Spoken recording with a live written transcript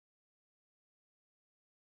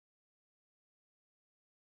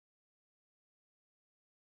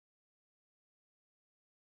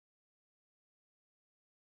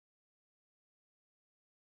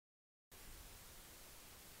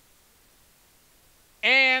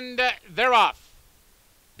And they're off.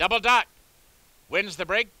 Double Dot wins the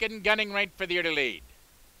break and gunning right for the early lead.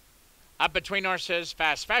 Up between horses,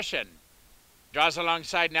 Fast Fashion draws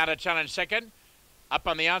alongside now to challenge second. Up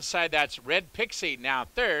on the outside, that's Red Pixie, now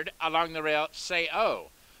third. Along the rail, Say Oh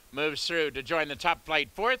moves through to join the top flight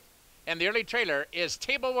fourth. And the early trailer is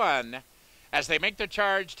Table One as they make their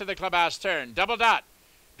charge to the clubhouse turn. Double Dot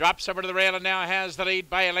drops over to the rail and now has the lead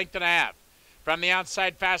by a length and a half. From the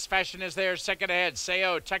outside, Fast Fashion is there, second ahead. Say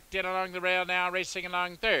Oh tucked in along the rail now, racing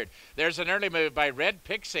along third. There's an early move by Red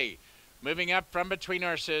Pixie, moving up from between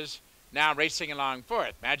horses, now racing along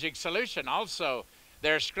fourth. Magic Solution also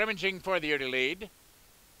they're scrimmaging for the early lead.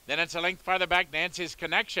 Then it's a length farther back, Nancy's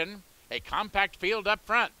Connection, a compact field up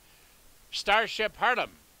front. Starship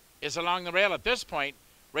Harlem is along the rail at this point,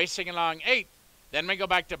 racing along eighth. Then we go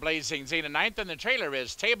back to Blazing Zena ninth, and the trailer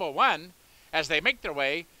is Table One as they make their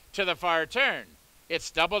way to the far turn.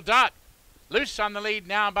 It's Double Dot, loose on the lead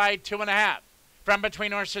now by 2.5. From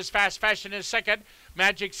between horses, Fast Fashion is second.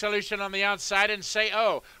 Magic Solution on the outside, and Say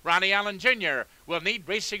Oh. Ronnie Allen Jr. will need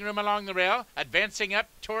racing room along the rail, advancing up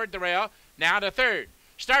toward the rail, now to third.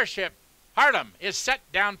 Starship Harlem is set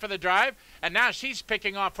down for the drive, and now she's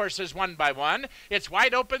picking off horses one by one. It's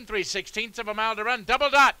wide open, 3/16 of a mile to run. Double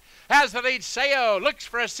Dot has the lead. Say Oh looks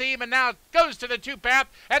for a seam and now goes to the two-path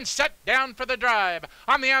and set down for the drive.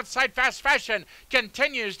 On the outside, Fast Fashion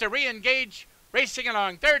continues to re-engage, racing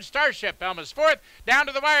along third. Starship Elma's fourth. Down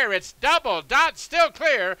to the wire, it's Double Dot, still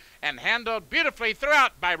clear and handled beautifully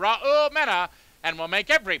throughout by Raul Mena, and will make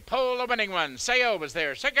every pole a winning one. Say Oh was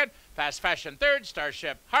there second. Fast Fashion third.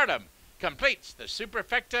 Starship Harlem completes the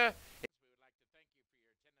superfecta. We would like to thank you for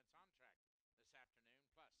your attendance on track this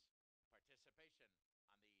afternoon, plus participation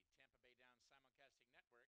on the Tampa Bay Downs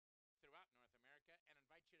simulcasting network throughout North America, and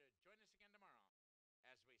invite you to join us again tomorrow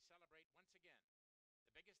as we celebrate once again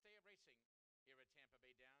the biggest day of racing here at Tampa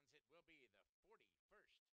Bay Downs. It will be the 41st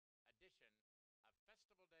edition of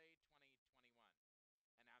Festival Day 2021,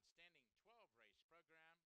 an outstanding 12-race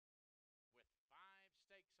program with 5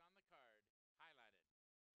 stakes on the card, highlighted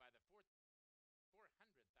by the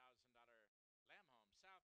 $400,000 Lamb Home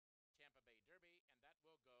South Tampa Bay Derby, and that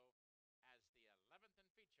will go as the 11th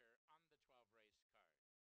and feature on the 12-race